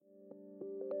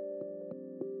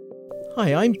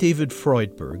Hi, I'm David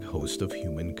Freudberg, host of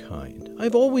Humankind.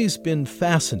 I've always been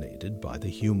fascinated by the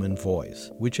human voice,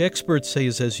 which experts say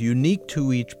is as unique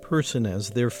to each person as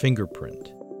their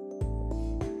fingerprint.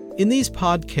 In these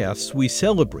podcasts, we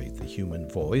celebrate the human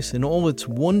voice in all its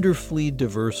wonderfully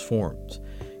diverse forms,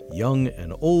 young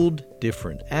and old,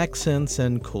 different accents,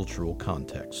 and cultural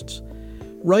contexts.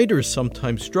 Writers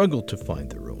sometimes struggle to find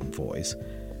their own voice,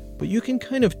 but you can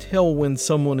kind of tell when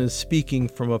someone is speaking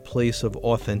from a place of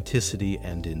authenticity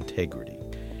and integrity.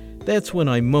 That's when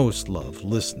I most love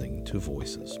listening to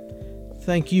voices.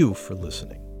 Thank you for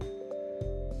listening.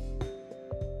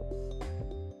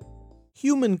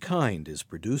 Humankind is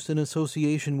produced in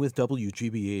association with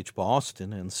WGBH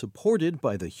Boston and supported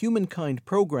by the Humankind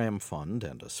Program Fund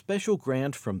and a special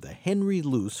grant from the Henry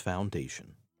Luce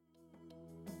Foundation.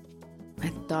 I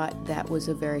thought that was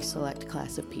a very select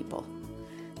class of people,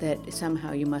 that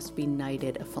somehow you must be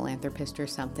knighted a philanthropist or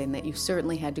something, that you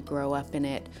certainly had to grow up in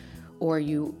it or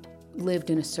you lived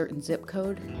in a certain zip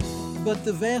code. But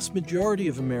the vast majority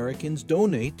of Americans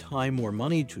donate time or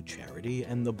money to charity,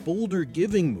 and the Bolder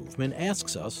Giving movement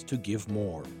asks us to give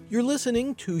more. You're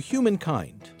listening to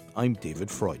Humankind. I'm David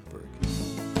Freudberg.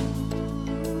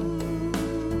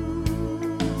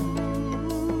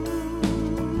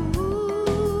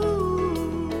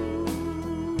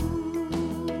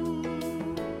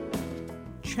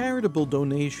 Charitable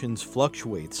donations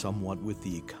fluctuate somewhat with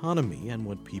the economy and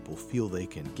what people feel they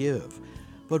can give,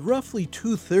 but roughly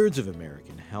 2/3 of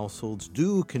American households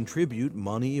do contribute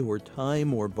money or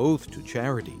time or both to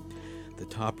charity. The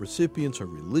top recipients are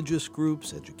religious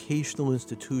groups, educational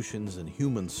institutions, and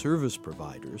human service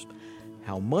providers.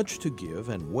 How much to give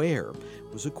and where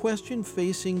was a question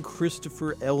facing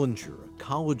Christopher Ellinger, a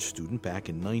college student back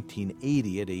in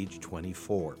 1980 at age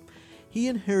 24. He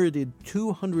inherited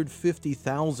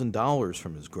 $250,000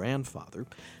 from his grandfather,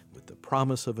 with the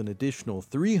promise of an additional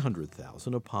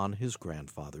 $300,000 upon his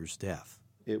grandfather's death.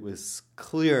 It was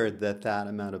clear that that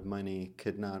amount of money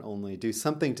could not only do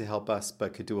something to help us,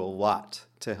 but could do a lot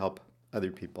to help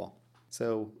other people.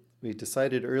 So we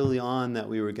decided early on that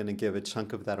we were going to give a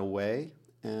chunk of that away,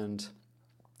 and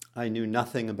I knew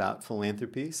nothing about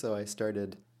philanthropy, so I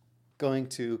started going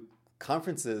to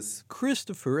conferences.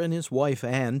 Christopher and his wife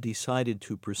Anne decided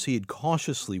to proceed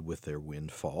cautiously with their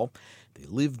windfall. They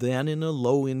lived then in a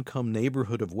low-income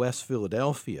neighborhood of West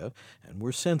Philadelphia and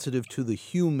were sensitive to the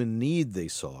human need they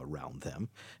saw around them,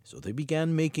 so they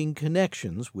began making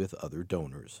connections with other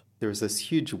donors. There was this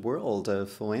huge world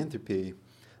of philanthropy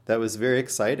that was very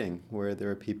exciting, where there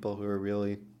were people who were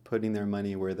really putting their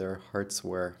money where their hearts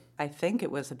were. I think it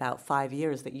was about 5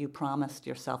 years that you promised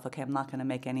yourself, okay, I'm not going to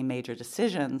make any major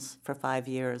decisions for 5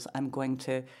 years. I'm going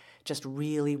to just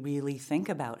really, really think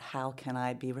about how can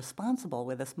I be responsible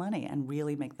with this money and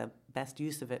really make the best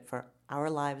use of it for our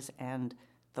lives and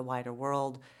the wider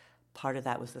world. Part of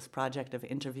that was this project of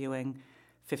interviewing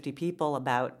 50 people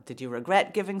about, did you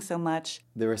regret giving so much?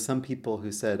 There were some people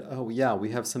who said, oh yeah,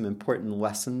 we have some important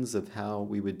lessons of how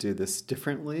we would do this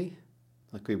differently.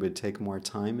 Like we would take more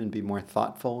time and be more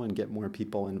thoughtful and get more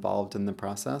people involved in the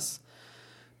process.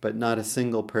 But not a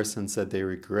single person said they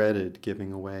regretted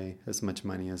giving away as much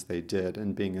money as they did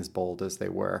and being as bold as they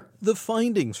were. The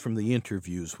findings from the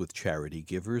interviews with charity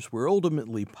givers were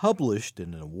ultimately published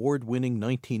in an award-winning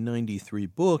 1993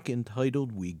 book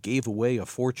entitled We Gave Away a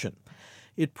Fortune.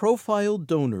 It profiled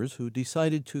donors who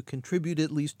decided to contribute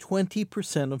at least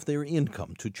 20% of their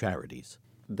income to charities.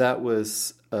 That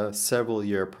was a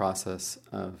several-year process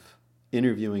of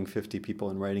interviewing 50 people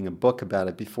and writing a book about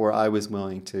it before I was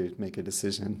willing to make a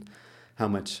decision how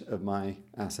much of my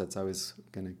assets I was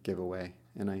going to give away.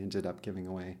 And I ended up giving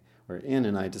away, or Ann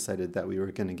and I decided that we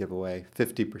were going to give away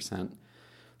 50%.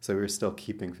 So we were still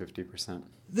keeping 50%.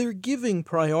 Their giving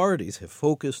priorities have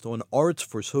focused on arts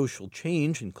for social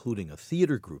change, including a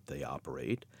theater group they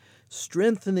operate,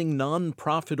 strengthening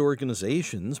nonprofit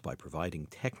organizations by providing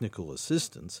technical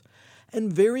assistance,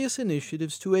 and various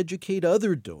initiatives to educate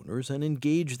other donors and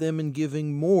engage them in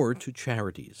giving more to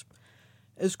charities.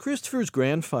 As Christopher's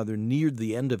grandfather neared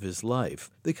the end of his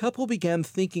life, the couple began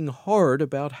thinking hard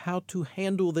about how to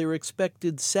handle their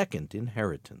expected second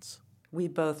inheritance. We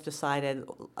both decided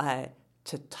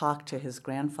to talk to his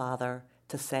grandfather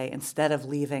to say, instead of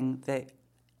leaving the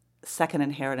second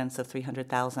inheritance of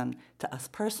 $300,000 to us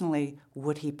personally,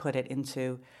 would he put it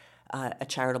into a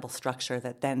charitable structure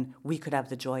that then we could have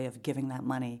the joy of giving that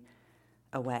money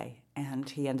away? And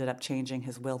he ended up changing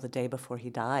his will the day before he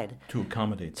died. To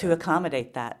accommodate that. To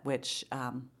accommodate that, which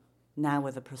now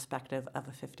with the perspective of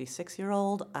a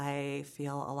 56-year-old, I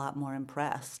feel a lot more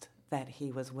impressed that he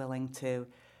was willing to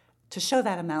show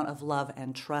that amount of love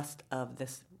and trust of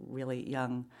this really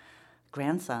young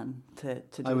grandson to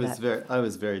do that. I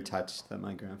was very touched that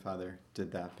my grandfather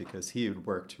did that, because he had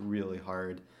worked really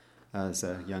hard as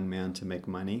a young man to make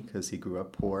money, because he grew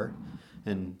up poor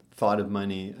and thought of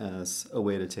money as a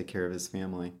way to take care of his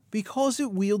family. Because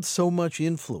it wields so much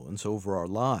influence over our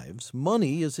lives,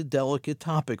 money is a delicate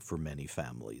topic for many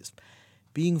families.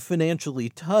 Being financially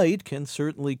tight can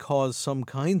certainly cause some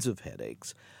kinds of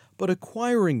headaches, but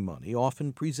acquiring money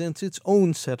often presents its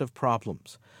own set of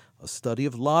problems. A study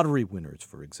of lottery winners,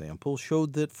 for example,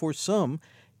 showed that for some,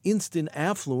 instant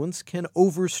affluence can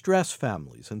overstress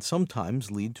families and sometimes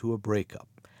lead to a breakup.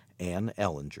 Anne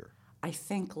Ellinger. I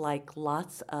think, like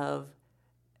lots of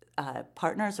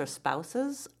partners or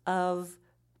spouses of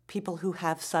people who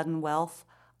have sudden wealth,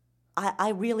 I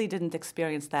really didn't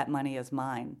experience that money as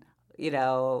mine. You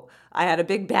know, I had a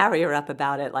big barrier up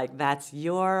about it, like, that's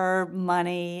your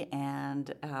money,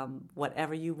 and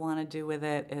whatever you want to do with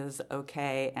it is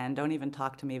okay, and don't even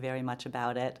talk to me very much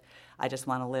about it. I just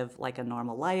want to live like a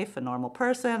normal life, a normal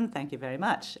person, thank you very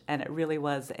much. And it really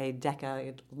was a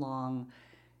decade-long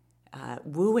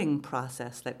wooing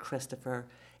process that Christopher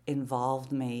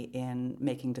involved me in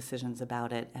making decisions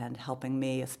about it and helping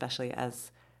me, especially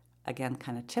as, again,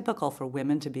 kind of typical for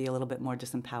women to be a little bit more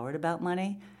disempowered about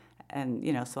money. And,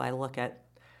 you know, so I look at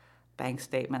bank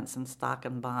statements and stock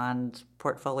and bond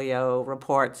portfolio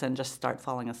reports and just start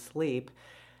falling asleep,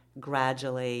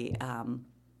 gradually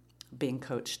being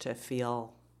coached to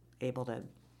feel able to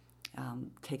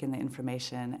take in the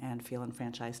information and feel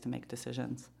enfranchised to make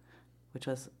decisions, which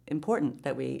was important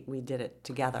that we did it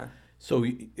together. So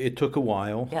it took a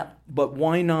while. Yep. But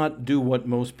why not do what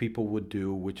most people would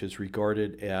do, which is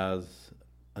regarded as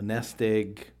a nest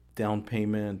egg down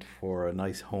payment for a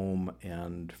nice home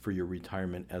and for your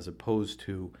retirement, as opposed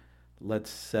to let's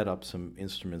set up some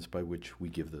instruments by which we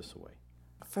give this away?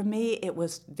 For me, it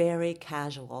was very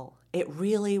casual. It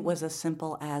really was as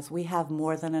simple as, we have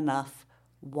more than enough.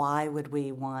 Why would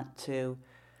we want to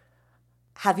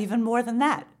have even more than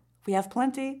that? We have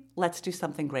plenty. Let's do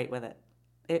something great with it.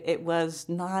 It was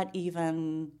not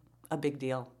even a big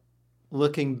deal.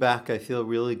 Looking back, I feel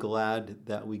really glad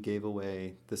that we gave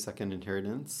away the second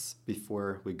inheritance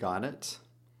before we got it,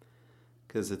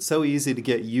 because it's so easy to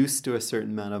get used to a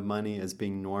certain amount of money as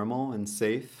being normal and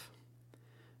safe.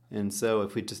 And so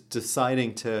if we just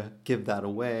deciding to give that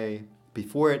away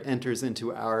before it enters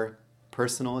into our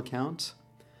personal account,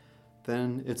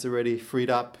 then it's already freed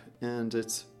up and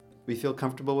we feel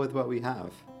comfortable with what we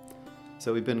have.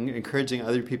 So we've been encouraging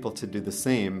other people to do the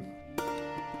same.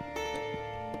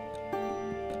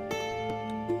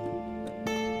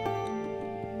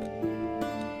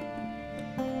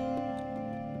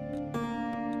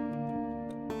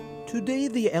 Today,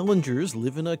 the Ellingers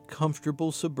live in a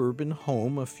comfortable suburban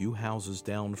home a few houses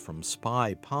down from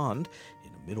Spy Pond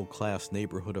in a middle-class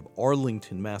neighborhood of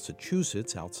Arlington,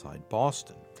 Massachusetts, outside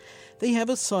Boston. They have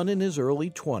a son in his early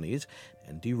 20s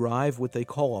and derive what they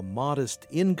call a modest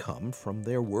income from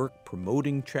their work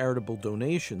promoting charitable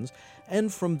donations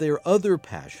and from their other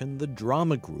passion, the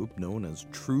drama group known as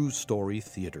True Story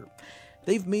Theater.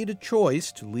 They've made a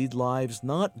choice to lead lives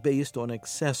not based on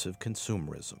excessive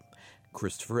consumerism.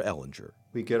 Christopher Ellinger.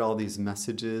 We get all these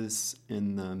messages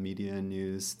in the media and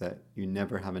news that you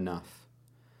never have enough.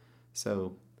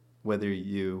 So whether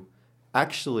you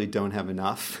actually don't have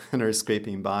enough and are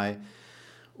scraping by,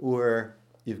 or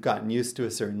you've gotten used to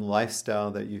a certain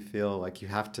lifestyle that you feel like you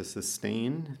have to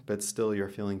sustain, but still you're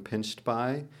feeling pinched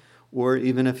by, or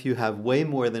even if you have way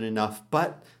more than enough,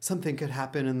 but something could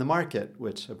happen in the market,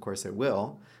 which of course it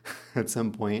will at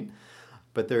some point.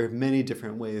 But there are many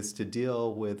different ways to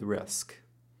deal with risk.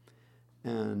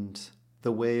 And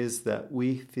the ways that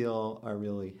we feel are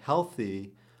really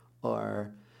healthy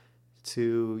are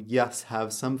to, yes,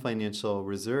 have some financial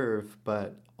reserve,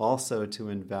 but also to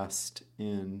invest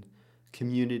in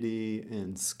community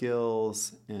and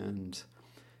skills and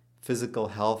physical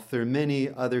health. There are many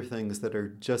other things that are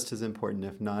just as important,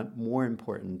 if not more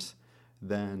important,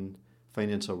 than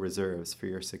financial reserves for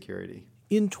your security.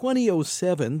 In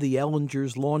 2007, the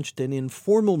Ellingers launched an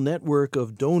informal network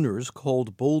of donors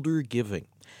called Boulder Giving.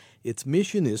 Its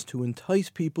mission is to entice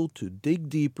people to dig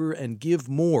deeper and give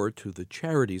more to the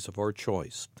charities of our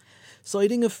choice.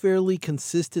 Citing a fairly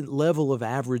consistent level of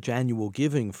average annual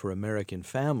giving for American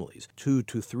families, 2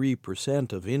 to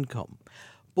 3% of income,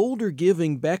 Boulder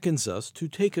Giving beckons us to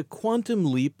take a quantum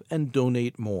leap and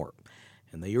donate more.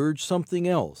 And they urge something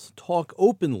else: talk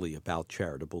openly about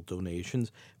charitable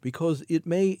donations because it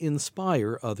may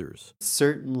inspire others.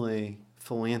 Certainly,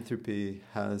 philanthropy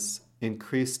has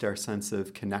increased our sense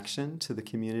of connection to the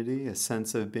community, a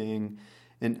sense of being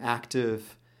an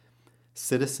active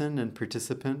citizen and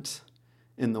participant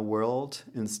in the world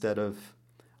instead of,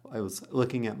 I was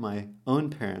looking at my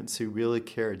own parents who really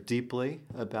care deeply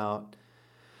about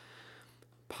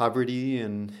poverty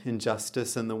and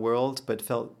injustice in the world, but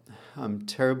felt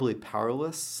terribly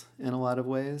powerless in a lot of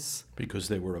ways. Because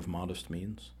they were of modest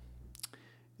means?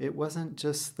 It wasn't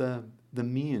just the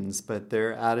means, but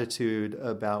their attitude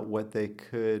about what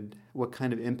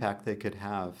kind of impact they could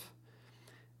have.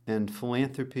 And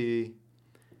philanthropy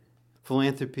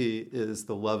is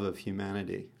the love of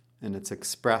humanity, and it's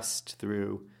expressed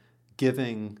through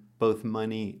giving both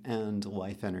money and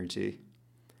life energy.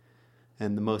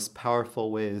 And the most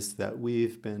powerful ways that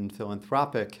we've been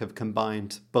philanthropic have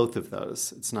combined both of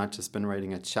those. It's not just been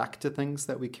writing a check to things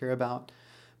that we care about,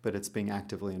 but it's being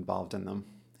actively involved in them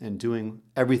and doing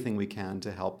everything we can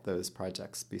to help those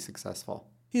projects be successful.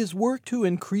 His work to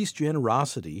increase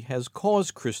generosity has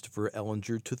caused Christopher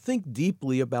Ellinger to think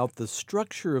deeply about the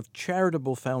structure of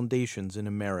charitable foundations in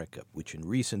America, which in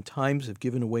recent times have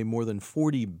given away more than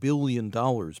 $40 billion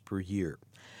per year.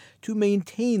 To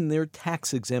maintain their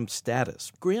tax-exempt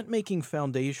status, grant-making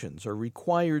foundations are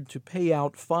required to pay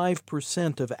out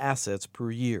 5% of assets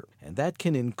per year, and that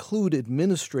can include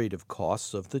administrative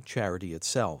costs of the charity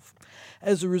itself.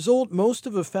 As a result, most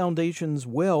of a foundation's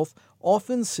wealth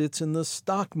often sits in the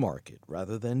stock market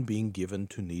rather than being given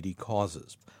to needy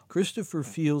causes. Christopher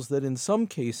feels that in some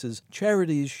cases,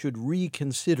 charities should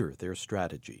reconsider their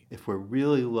strategy. If we're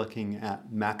really looking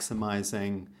at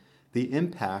maximizing the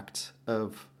impact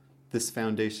of this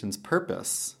foundation's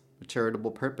purpose, a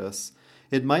charitable purpose,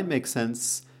 it might make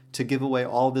sense to give away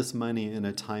all this money in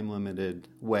a time-limited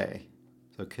way.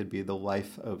 So it could be the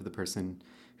life of the person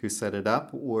who set it up,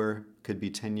 or could be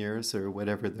 10 years, or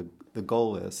whatever the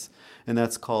goal is. And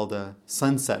that's called a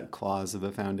sunset clause of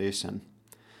a foundation.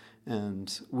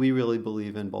 And we really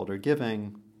believe in Bolder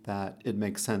Giving that it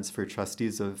makes sense for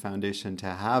trustees of a foundation to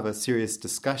have a serious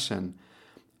discussion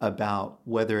about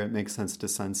whether it makes sense to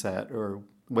sunset or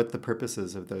what the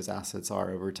purposes of those assets are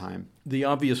over time. The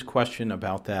obvious question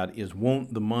about that is,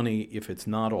 won't the money, if it's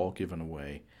not all given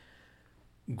away,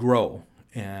 grow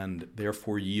and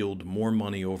therefore yield more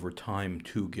money over time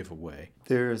to give away?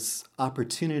 There's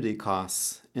opportunity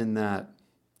costs in that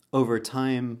over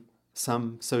time,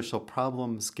 some social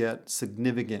problems get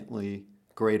significantly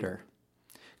greater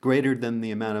than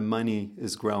the amount of money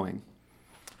is growing.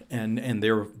 And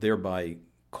they're thereby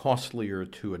costlier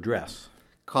to address.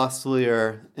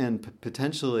 Costlier and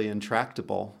potentially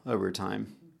intractable over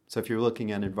time. So if you're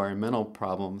looking at environmental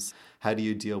problems, how do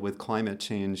you deal with climate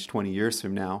change 20 years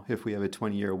from now if we have a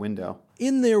 20-year window?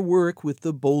 In their work with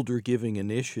the Bolder Giving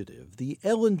Initiative, the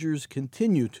Ellingers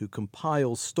continue to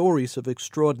compile stories of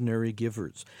extraordinary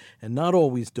givers, and not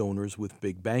always donors with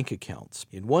big bank accounts.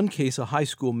 In one case, a high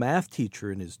school math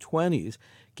teacher in his 20s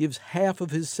gives half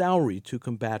of his salary to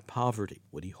combat poverty,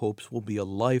 what he hopes will be a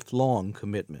lifelong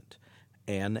commitment.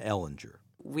 Anne Ellinger.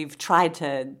 We've tried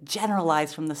to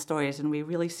generalize from the stories, and we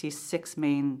really see 6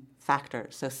 main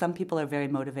factors. So some people are very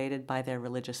motivated by their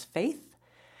religious faith,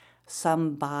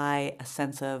 some by a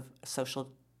sense of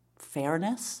social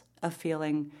fairness, of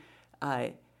feeling,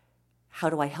 how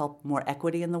do I help more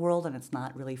equity in the world, and it's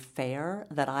not really fair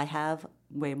that I have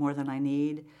way more than I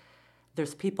need.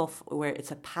 There's people where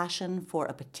it's a passion for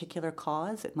a particular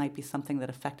cause. It might be something that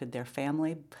affected their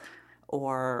family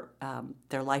or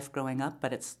their life growing up,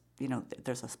 but it's,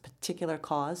 there's a particular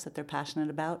cause that they're passionate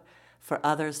about. For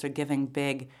others, they're giving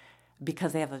big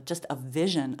because they have just a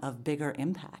vision of bigger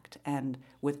impact, and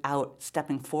without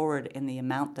stepping forward in the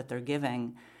amount that they're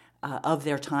giving of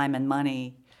their time and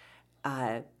money,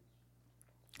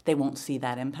 they won't see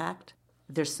that impact.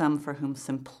 There's some for whom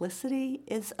simplicity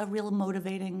is a real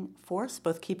motivating force,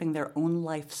 both keeping their own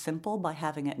life simple by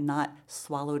having it not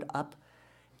swallowed up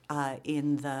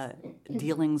in the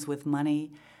dealings with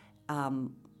money,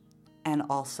 and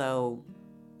also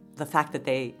the fact that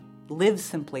they live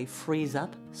simply frees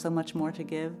up so much more to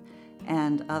give.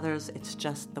 And others, it's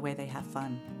just the way they have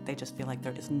fun. They just feel like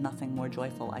there is nothing more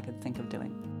joyful I could think of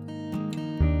doing.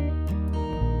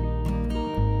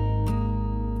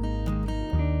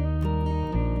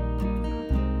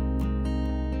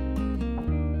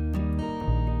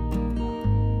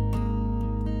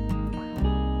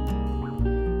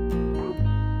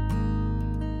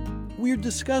 We're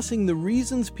discussing the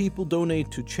reasons people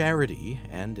donate to charity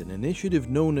and an initiative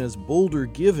known as Bolder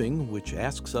Giving, which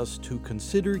asks us to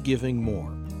consider giving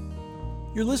more.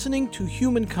 You're listening to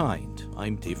Humankind.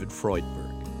 I'm David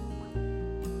Freudberg.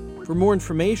 For more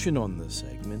information on this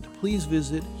segment, please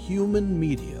visit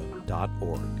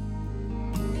humanmedia.org.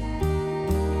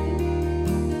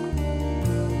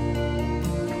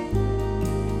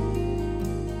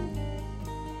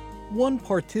 One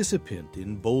participant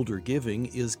in Bolder Giving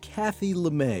is Kathy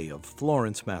LeMay of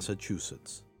Florence,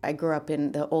 Massachusetts. I grew up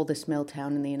in the oldest mill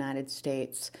town in the United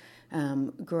States.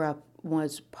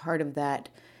 Was part of that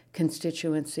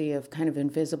constituency of kind of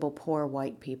invisible poor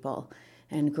white people,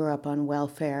 and grew up on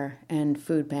welfare and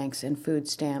food banks and food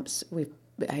stamps.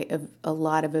 I have a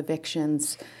lot of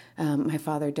evictions. My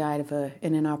father died of an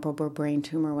inoperable brain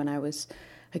tumor when I was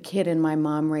a kid, and my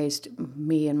mom raised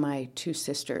me and my two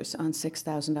sisters on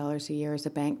 $6,000 a year as a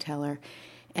bank teller.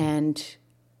 And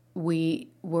we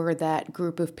were that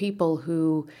group of people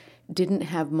who didn't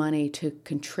have money to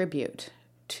contribute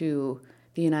to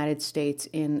the United States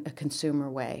in a consumer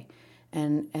way.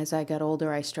 And as I got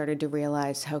older, I started to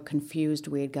realize how confused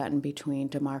we had gotten between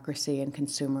democracy and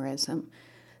consumerism.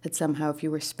 That somehow if you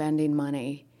were spending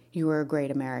money, you were a great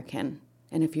American.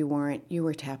 And if you weren't, you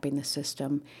were tapping the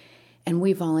system. And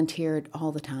we volunteered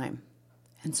all the time.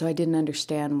 And so I didn't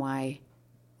understand why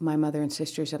my mother and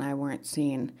sisters and I weren't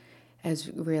seen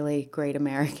as really great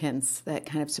Americans. That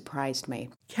kind of surprised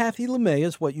me. Kathy LeMay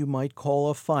is what you might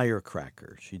call a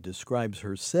firecracker. She describes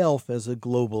herself as a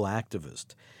global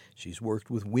activist. She's worked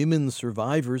with women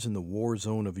survivors in the war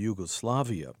zone of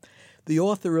Yugoslavia. The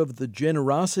author of The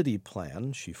Generosity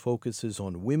Plan, she focuses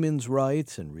on women's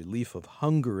rights and relief of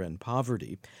hunger and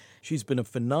poverty. She's been a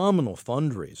phenomenal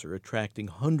fundraiser, attracting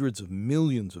hundreds of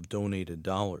millions of donated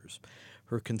dollars.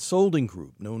 Her consulting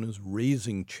group, known as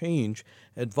Raising Change,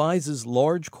 advises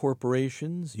large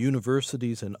corporations,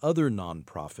 universities, and other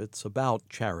nonprofits about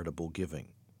charitable giving.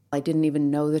 I didn't even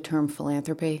know the term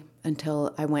philanthropy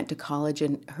until I went to college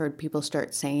and heard people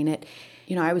start saying it.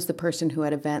 You know, I was the person who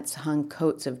at events hung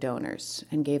coats of donors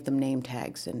and gave them name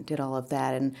tags and did all of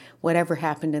that. And whatever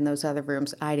happened in those other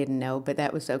rooms, I didn't know, but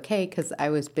that was okay because I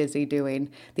was busy doing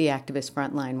the activist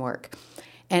frontline work.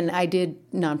 And I did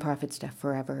nonprofit stuff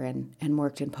forever and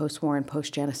worked in post-war and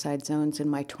post-genocide zones in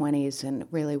my 20s and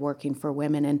really working for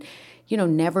women and, you know,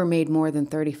 never made more than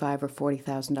 $35,000 or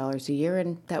 $40,000 a year,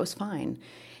 and that was fine.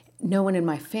 No one in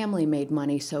my family made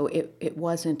money, so it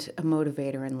wasn't a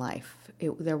motivator in life.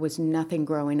 There was nothing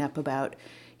growing up about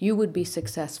you would be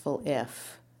successful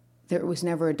if. There was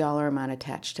never a dollar amount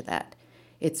attached to that.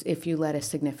 It's if you led a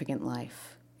significant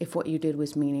life, if what you did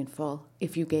was meaningful,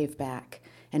 if you gave back,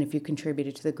 and if you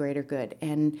contributed to the greater good.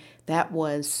 And I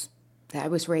was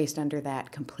raised under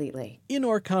that completely. In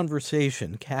our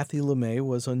conversation, Kathy LeMay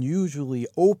was unusually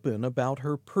open about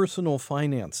her personal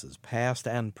finances, past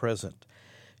and present.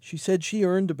 She said she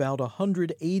earned about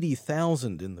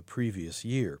 $180,000 in the previous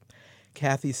year.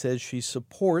 Kathy says she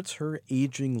supports her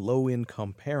aging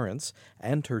low-income parents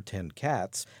and her 10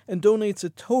 cats and donates a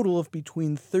total of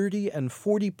between 30% and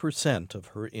 40% of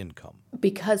her income.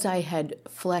 Because I had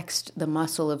flexed the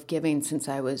muscle of giving since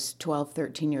I was 12,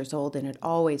 13 years old and had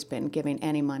always been giving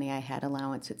any money I had,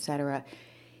 allowance, etc.,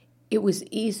 it was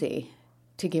easy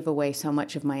to give away so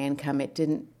much of my income. It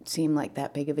didn't seem like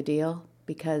that big of a deal,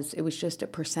 because it was just a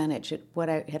percentage of what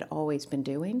I had always been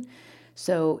doing.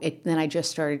 So then I just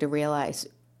started to realize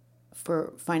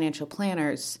for financial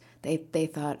planners, they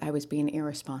thought I was being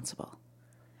irresponsible.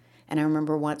 And I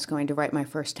remember once going to write my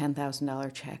first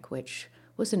 $10,000 check, which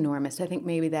was enormous. I think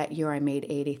maybe that year I made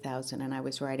 $80,000 and I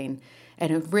was writing,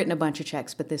 and I've written a bunch of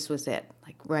checks, but this was it,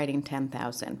 like writing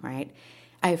 $10,000, right?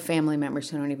 I have family members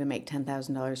who don't even make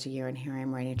 $10,000 a year, and here I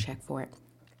am writing a check for it.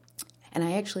 And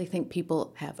I actually think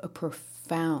people have a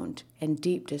profound and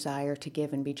deep desire to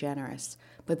give and be generous.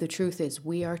 But the truth is,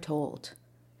 we are told,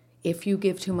 if you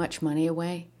give too much money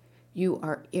away, you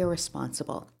are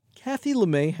irresponsible. Kathy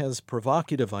LeMay has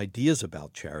provocative ideas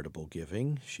about charitable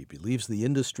giving. She believes the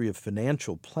industry of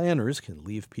financial planners can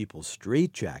leave people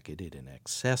straitjacketed in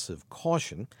excessive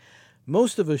caution.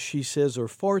 Most of us, she says, are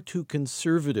far too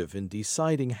conservative in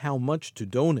deciding how much to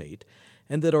donate,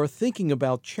 and that our thinking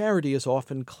about charity is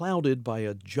often clouded by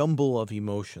a jumble of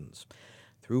emotions.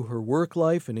 Through her work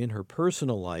life and in her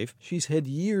personal life, she's had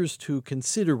years to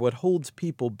consider what holds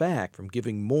people back from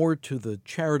giving more to the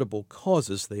charitable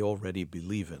causes they already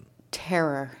believe in.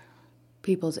 Terror,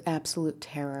 people's absolute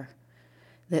terror,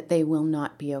 that they will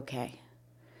not be okay,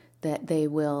 that they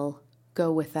will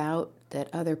go without, that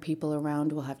other people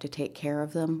around will have to take care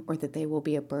of them, or that they will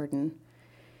be a burden.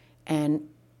 And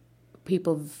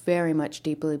people very much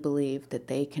deeply believe that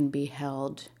they can be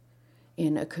held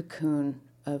in a cocoon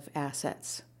of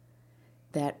assets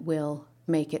that will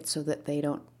make it so that they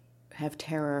don't have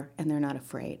terror and they're not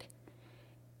afraid.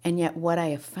 And yet what I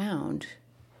have found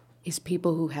is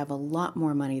people who have a lot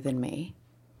more money than me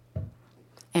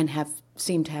and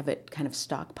seem to have it kind of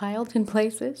stockpiled in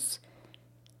places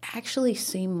actually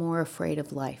seem more afraid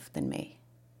of life than me.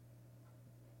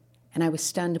 And I was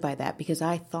stunned by that because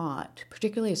I thought,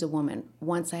 particularly as a woman,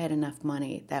 once I had enough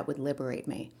money, that would liberate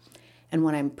me. And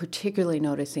what I'm particularly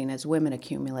noticing as women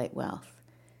accumulate wealth,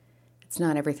 it's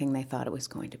not everything they thought it was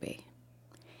going to be.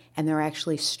 And they're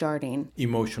actually starting...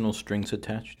 Emotional strings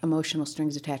attached? Emotional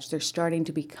strings attached. They're starting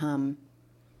to become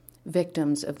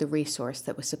victims of the resource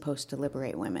that was supposed to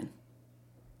liberate women.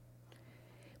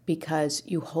 Because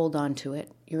you hold on to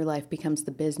it, your life becomes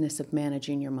the business of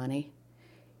managing your money.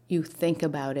 You think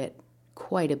about it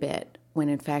quite a bit, when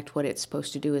in fact what it's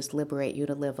supposed to do is liberate you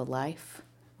to live a life,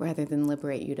 rather than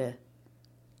liberate you to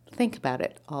think about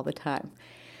it all the time.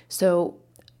 So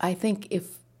I think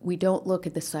if we don't look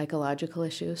at the psychological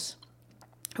issues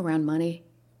around money,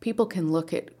 people can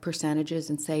look at percentages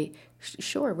and say,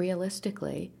 sure,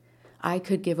 realistically, I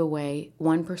could give away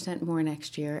 1% more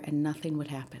next year and nothing would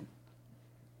happen.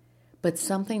 But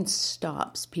something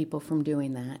stops people from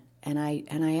doing that, and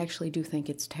I actually do think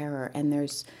it's terror. And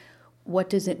there's, what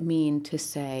does it mean to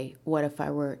say, what if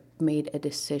I were made a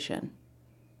decision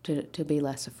to be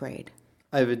less afraid?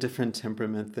 I have a different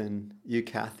temperament than you,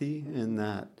 Kathy, in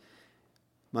that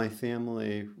my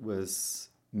family was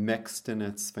mixed in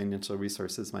its financial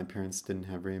resources. My parents didn't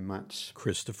have very much.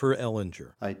 Christopher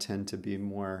Ellinger. I tend to be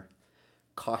more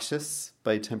cautious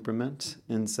by temperament,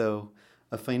 and so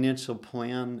a financial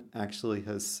plan actually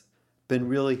has been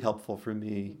really helpful for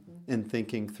me in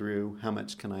thinking through how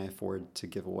much can I afford to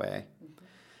give away.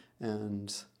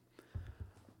 And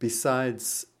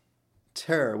besides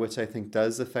terror, which I think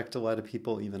does affect a lot of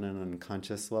people even on an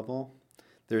unconscious level,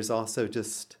 there's also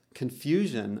just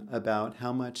confusion about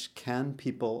how much can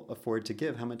people afford to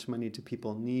give, how much money do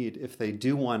people need if they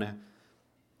do want to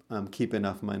keep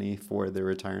enough money for their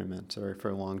retirement or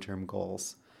for long-term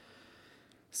goals.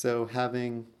 So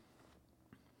having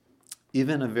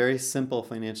even a very simple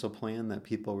financial plan that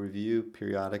people review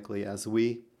periodically as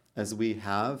we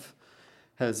have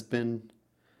has been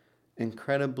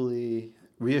incredibly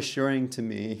reassuring to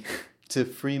me to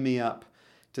free me up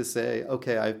to say,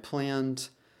 okay, I've planned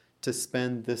to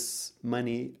spend this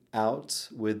money out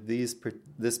with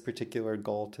this particular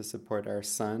goal to support our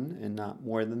son and not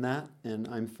more than that. And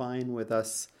I'm fine with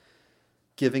us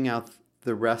giving out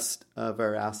the rest of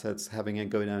our assets, having it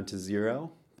go down to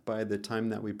zero by the time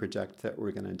that we project that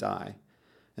we're going to die.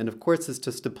 And of course, it's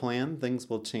just a plan. Things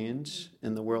will change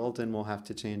in the world and we'll have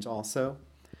to change also.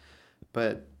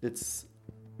 But it's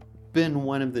been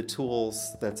one of the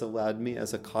tools that's allowed me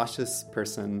as a cautious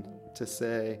person to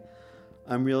say,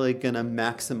 I'm really going to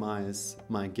maximize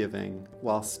my giving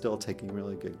while still taking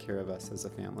really good care of us as a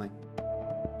family.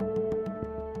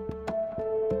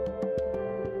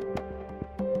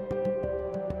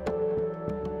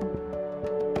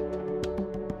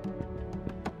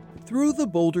 Through the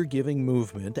Boulder Giving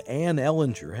movement, Anne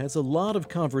Ellinger has a lot of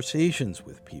conversations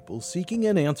with people seeking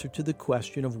an answer to the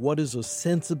question of what is a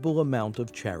sensible amount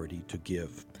of charity to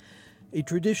give. A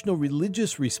traditional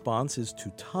religious response is to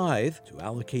tithe, to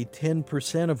allocate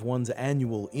 10% of one's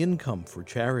annual income for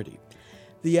charity.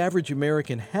 The average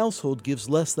American household gives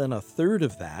less than a third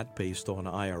of that based on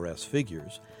IRS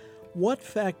figures. What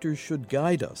factors should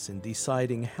guide us in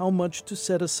deciding how much to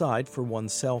set aside for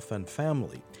oneself and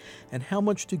family, and how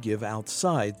much to give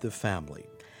outside the family?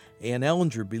 Anne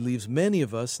Ellinger believes many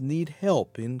of us need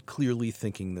help in clearly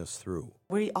thinking this through.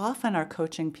 We often are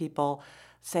coaching people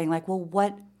saying, like, well,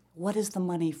 what is the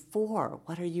money for?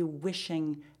 What are you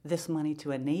wishing this money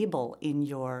to enable in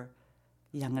your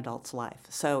young adult's life?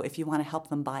 So if you want to help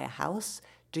them buy a house,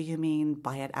 do you mean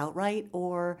buy it outright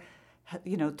or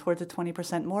towards a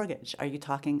 20% mortgage? Are you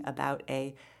talking about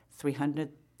a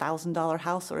 $300,000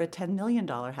 house or a $10 million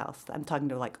house? I'm talking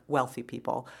to wealthy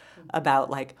people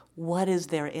about what is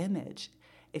their image?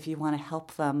 If you want to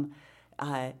help them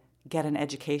get an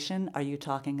education, are you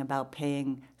talking about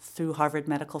paying through Harvard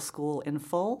Medical School in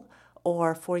full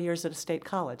or 4 years at a state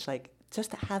college?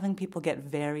 Just having people get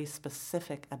very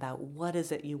specific about what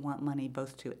is it you want money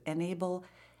both to enable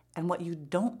and what you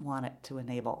don't want it to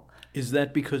enable. Is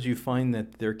that because you find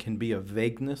that there can be a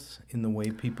vagueness in the way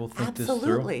people think this through?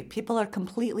 Absolutely. People are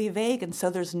completely vague, and so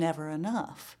there's never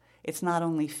enough. It's not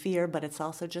only fear, but it's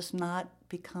also just not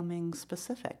becoming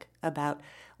specific about,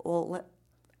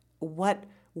 what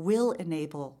will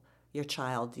enable your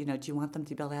child? Do you want them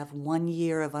to be able to have 1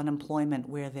 year of unemployment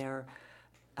where they're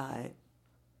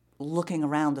looking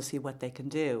around to see what they can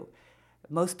do?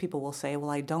 Most people will say,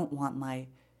 well, I don't want my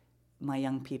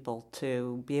young people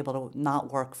to be able to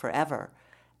not work forever.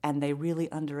 And they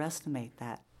really underestimate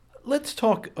that. Let's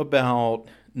talk about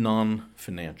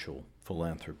non-financial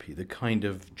philanthropy, the kind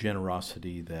of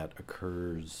generosity that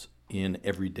occurs in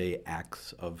everyday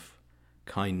acts of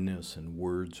kindness and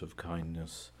words of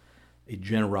kindness. a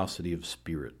generosity of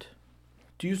spirit.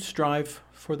 Do you strive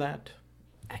for that?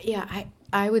 Yeah,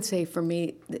 I would say for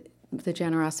me, the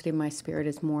generosity of my spirit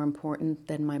is more important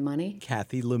than my money.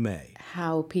 Kathy LeMay.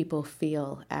 How people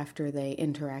feel after they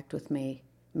interact with me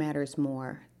matters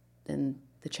more than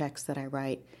the checks that I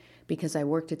write. Because I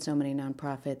worked at so many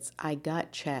nonprofits, I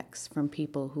got checks from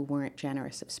people who weren't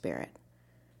generous of spirit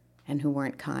and who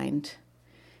weren't kind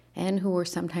and who were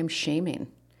sometimes shaming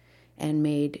and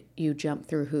made you jump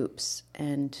through hoops.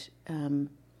 And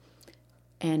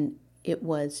it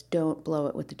was, don't blow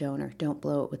it with the donor, don't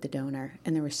blow it with the donor.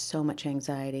 And there was so much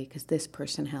anxiety because this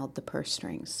person held the purse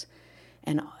strings.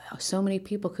 And so many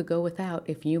people could go without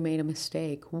if you made a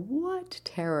mistake. What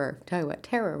terror. Tell you what,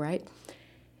 terror, right?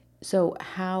 So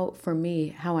how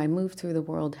I move through the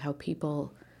world, how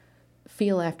people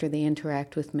feel after they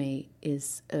interact with me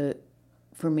is,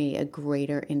 for me, a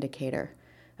greater indicator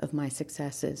of my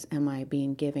successes. Am I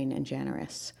being giving and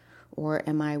generous? Or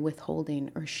am I withholding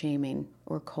or shaming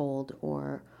or cold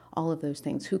or all of those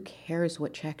things? Who cares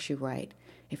what checks you write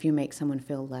if you make someone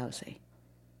feel lousy?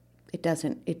 It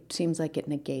doesn't. It seems like it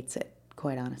negates it,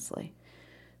 quite honestly.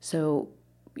 So,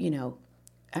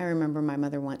 I remember my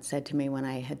mother once said to me when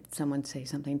I had someone say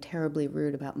something terribly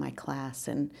rude about my class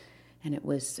and it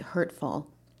was hurtful.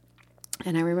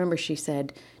 And I remember she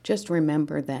said, just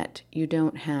remember that you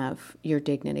don't have your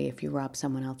dignity if you rob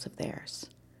someone else of theirs.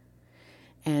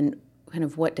 And kind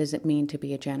of what does it mean to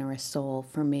be a generous soul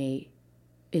for me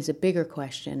is a bigger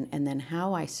question. And then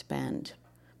how I spend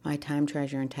my time,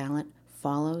 treasure, and talent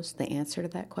follows the answer to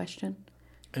that question.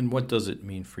 And what does it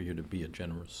mean for you to be a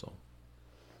generous soul?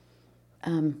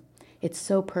 It's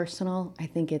so personal. I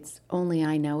think it's only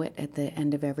I know it at the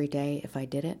end of every day if I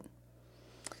did it.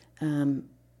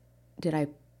 Did I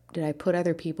put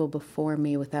other people before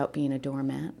me without being a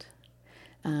doormat?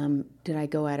 Did I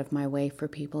go out of my way for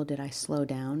people? Did I slow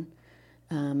down?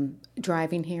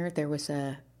 Driving here, there was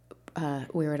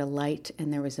we were at a light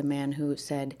and there was a man who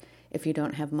said, if you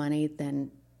don't have money,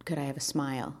 then could I have a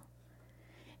smile?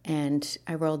 And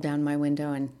I rolled down my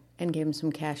window and gave him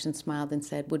some cash and smiled and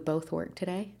said, would both work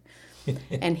today?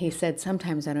 And he said,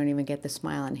 sometimes I don't even get the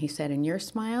smile. And he said, in your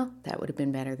smile, that would have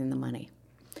been better than the money.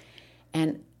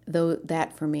 And though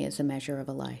that for me is a measure of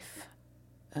a life,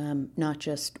 not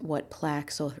just what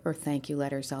plaques or thank you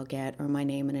letters I'll get or my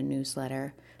name in a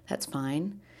newsletter, that's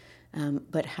fine.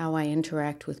 But how I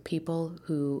interact with people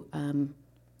who,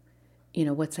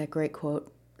 what's that great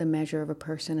quote? The measure of a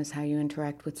person is how you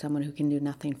interact with someone who can do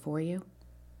nothing for you.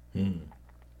 And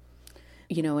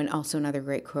also another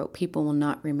great quote, people will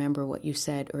not remember what you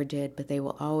said or did, but they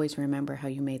will always remember how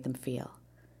you made them feel.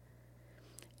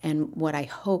 And what I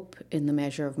hope in the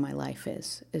measure of my life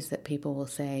is that people will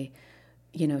say,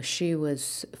 she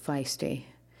was feisty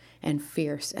and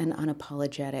fierce and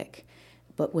unapologetic,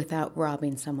 but without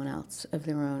robbing someone else of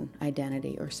their own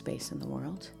identity or space in the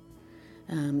world.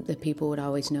 That people would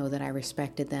always know that I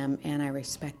respected them and I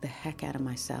respect the heck out of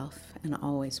myself and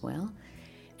always will.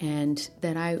 And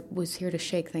that I was here to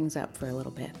shake things up for a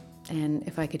little bit. And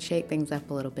if I could shake things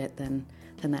up a little bit, then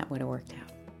that would have worked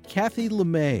out. Kathy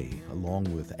LeMay,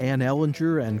 along with Ann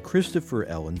Ellinger and Christopher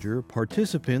Ellinger,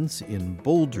 participants in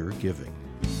Bolder Giving.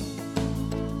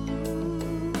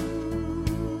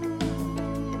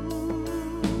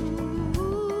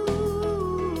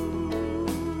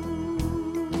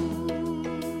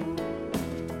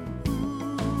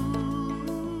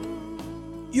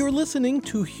 You're listening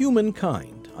to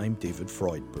Humankind. I'm David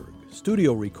Freudberg.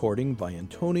 Studio recording by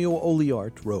Antonio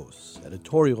Oliart Rose.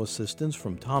 Editorial assistance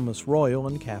from Thomas Royal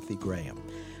and Kathy Graham.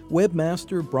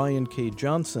 Webmaster Brian K.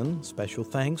 Johnson. Special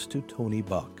thanks to Tony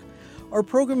Buck. Our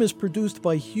program is produced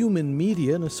by Human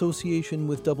Media in association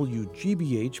with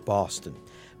WGBH Boston.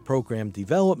 Program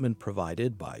development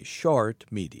provided by Shart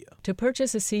Media. To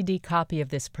purchase a CD copy of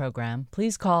this program,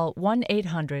 please call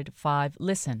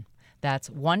 1-800-5LISTEN. That's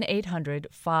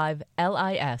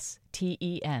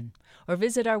 1-800-5LISTEN. Or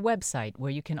visit our website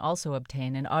where you can also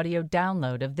obtain an audio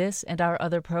download of this and our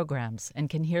other programs and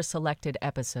can hear selected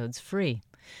episodes free.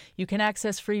 You can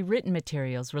access free written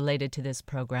materials related to this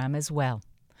program as well.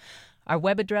 Our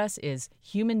web address is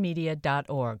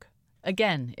humanmedia.org.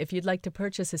 Again, if you'd like to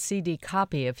purchase a CD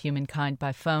copy of Humankind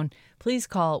by phone, please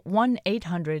call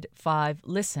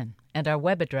 1-800-5LISTEN, and our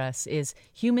web address is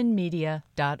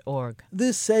humanmedia.org.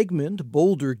 This segment,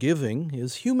 Bolder Giving,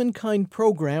 is Humankind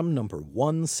Program number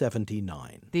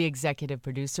 179. The executive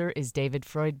producer is David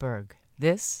Freudberg.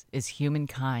 This is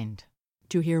Humankind.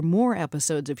 To hear more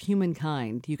episodes of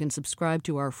Humankind, you can subscribe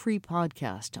to our free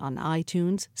podcast on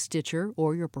iTunes, Stitcher,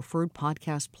 or your preferred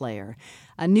podcast player.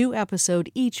 A new episode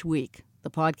each week. The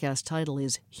podcast title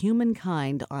is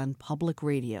Humankind on Public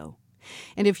Radio.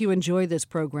 And if you enjoy this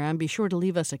program, be sure to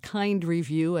leave us a kind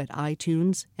review at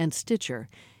iTunes and Stitcher.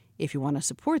 If you want to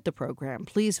support the program,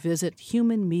 please visit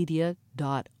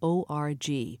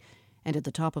humanmedia.org. And at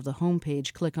the top of the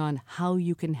homepage, click on How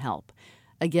You Can Help.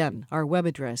 Again, our web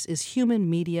address is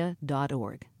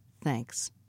humanmedia.org. Thanks.